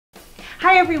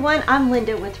Hi everyone, I'm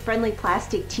Linda with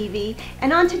FriendlyPlasticTV,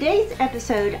 and on today's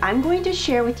episode I'm going to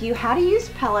share with you how to use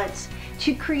pellets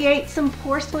to create some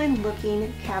porcelain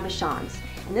looking cabochons.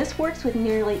 And this works with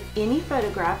nearly any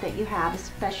photograph that you have,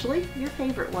 especially your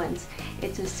favorite ones.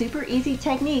 It's a super easy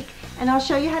technique, and I'll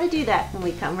show you how to do that when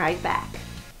we come right back.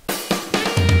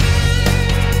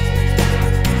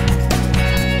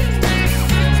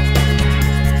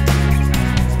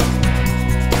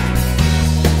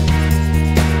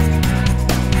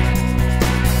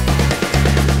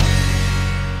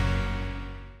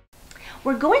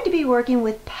 We're going to be working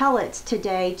with pellets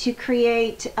today to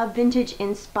create a vintage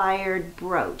inspired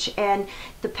brooch, and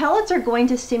the pellets are going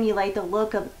to simulate the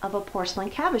look of a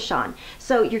porcelain cabochon.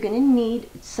 So you're going to need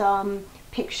some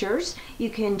pictures. You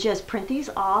can just print these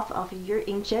off of your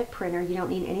inkjet printer. You don't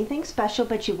need anything special,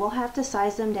 but you will have to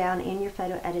size them down in your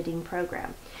photo editing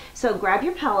program. So grab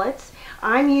your pellets.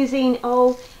 I'm using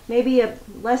maybe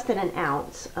less than an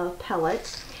ounce of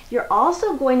pellets. You're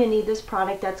also going to need this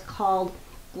product that's called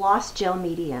gloss gel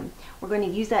medium. We're going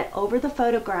to use that over the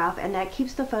photograph, and that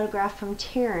keeps the photograph from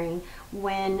tearing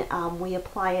when we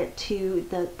apply it to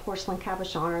the porcelain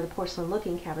cabochon or the porcelain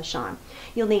looking cabochon.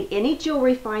 You'll need any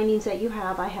jewelry findings that you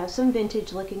have. I have some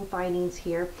vintage looking findings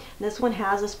here. This one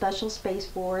has a special space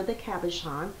for the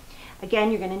cabochon.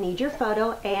 Again, you're going to need your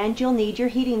photo, and you'll need your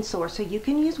heating source. So you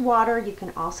can use water, you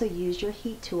can also use your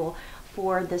heat tool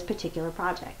for this particular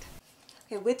project.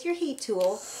 Okay, with your heat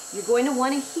tool, you're going to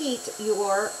want to heat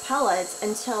your pellets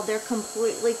until they're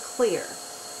completely clear.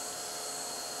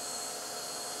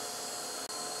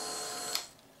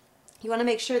 You want to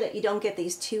make sure that you don't get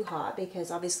these too hot, because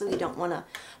obviously we don't want to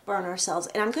burn ourselves.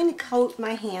 And I'm going to coat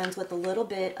my hands with a little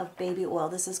bit of baby oil.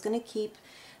 This is going to keep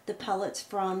the pellets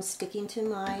from sticking to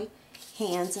my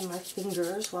hands and my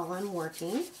fingers while I'm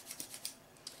working. And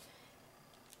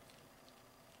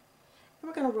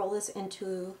we're going to roll this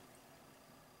into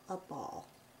a ball.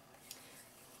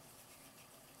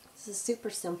 This is super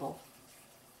simple.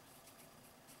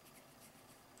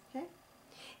 Okay.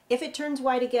 If it turns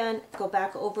white again, go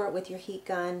back over it with your heat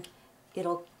gun.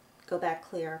 It'll go back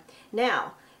clear.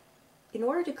 Now, in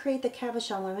order to create the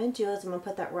cabochon, what I'm going to do is I'm going to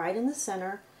put that right in the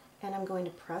center, and I'm going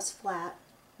to press flat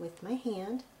with my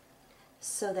hand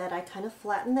so that I kind of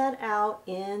flatten that out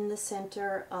in the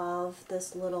center of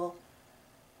this little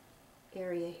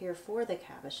area here for the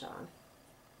cabochon.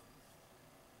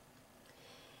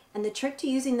 And the trick to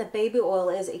using the baby oil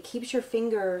is it keeps your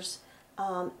fingers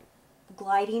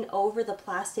gliding over the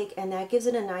plastic, and that gives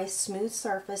it a nice smooth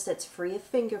surface that's free of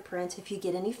fingerprints. If you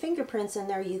get any fingerprints in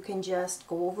there, you can just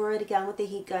go over it again with the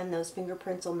heat gun. Those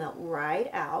fingerprints will melt right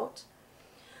out.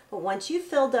 But once you've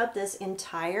filled up this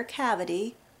entire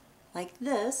cavity like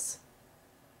this,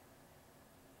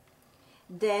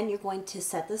 then you're going to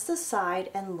set this aside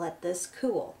and let this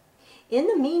cool. In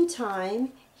the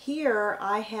meantime, here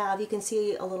I have, you can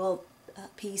see a little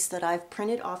piece that I've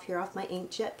printed off here off my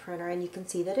inkjet printer, and you can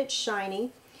see that it's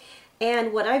shiny.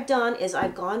 And what I've done is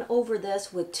I've gone over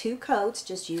this with 2 coats,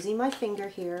 just using my finger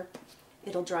here.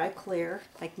 It'll dry clear.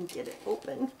 I can get it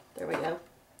open. There we go.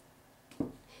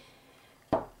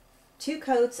 2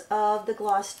 coats of the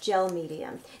gloss gel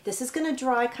medium. This is going to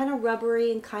dry kind of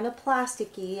rubbery and kind of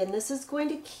plasticky, and this is going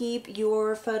to keep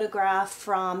your photograph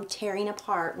from tearing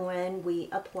apart when we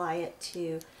apply it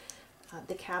to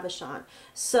the cabochon.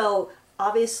 So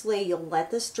obviously you'll let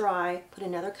this dry, put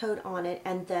another coat on it,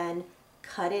 and then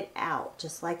cut it out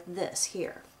just like this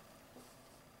here.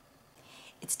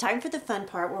 It's time for the fun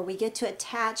part where we get to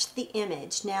attach the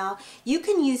image. Now, you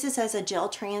can use this as a gel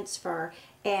transfer,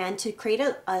 and to create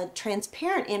a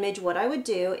transparent image, what I would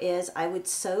do is I would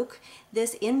soak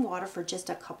this in water for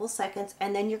just a couple seconds,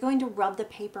 and then you're going to rub the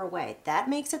paper away. That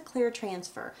makes a clear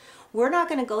transfer. We're not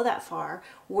going to go that far.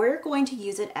 We're going to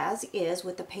use it as is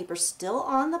with the paper still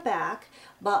on the back,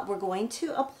 but we're going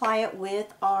to apply it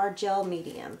with our gel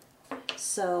medium.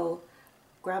 So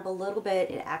grab a little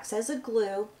bit, it acts as a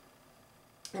glue.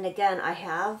 And again, I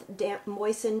have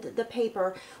moistened the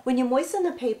paper. When you moisten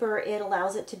the paper, it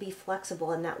allows it to be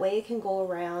flexible, and that way it can go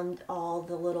around all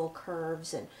the little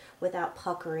curves and without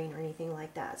puckering or anything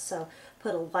like that. So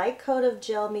put a light coat of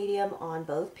gel medium on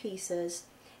both pieces,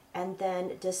 and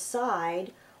then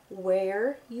decide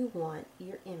where you want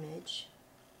your image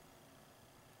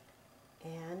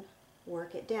and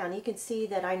work it down. You can see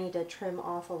that I need to trim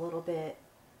off a little bit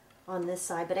on this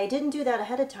side, but I didn't do that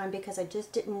ahead of time because I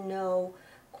just didn't know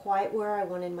quite where I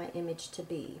wanted my image to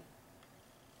be.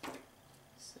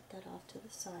 Set that off to the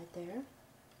side there,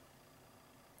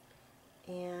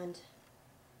 and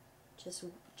just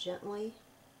gently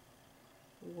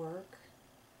work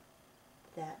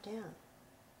that down.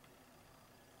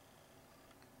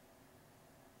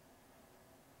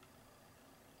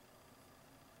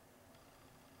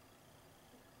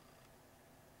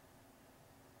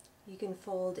 You can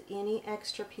fold any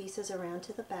extra pieces around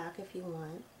to the back if you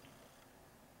want.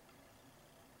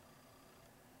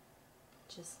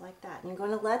 Just like that. And you're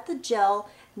going to let the gel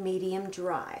medium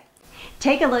dry.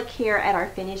 Take a look here at our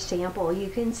finished sample. You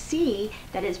can see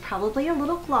that it's probably a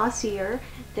little glossier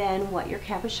than what your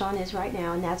cabochon is right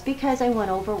now, and that's because I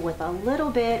went over with a little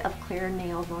bit of clear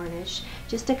nail varnish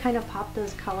just to kind of pop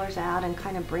those colors out and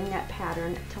kind of bring that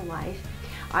pattern to life.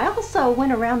 I also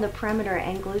went around the perimeter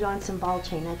and glued on some ball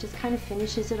chain. That just kind of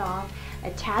finishes it off.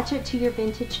 Attach it to your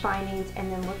vintage findings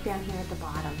and then look down here at the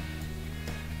bottom.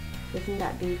 Isn't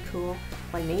that bead cool?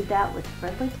 Well, I made that with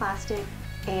Friendly Plastic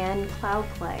and cloud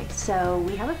clay. So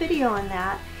we have a video on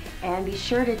that, and be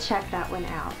sure to check that one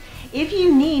out. If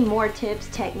you need more tips,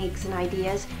 techniques, and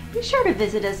ideas, be sure to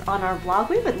visit us on our blog.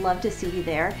 We would love to see you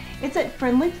there. It's at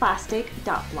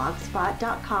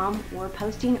friendlyplastic.blogspot.com. We're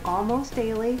posting almost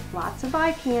daily, lots of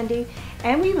eye candy,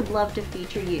 and we would love to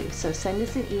feature you. So send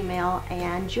us an email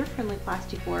and your Friendly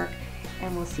Plastic work,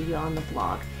 and we'll see you on the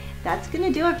blog. That's going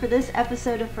to do it for this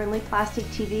episode of Friendly Plastic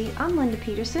TV. I'm Linda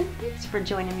Peterson. Thanks for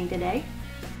joining me today.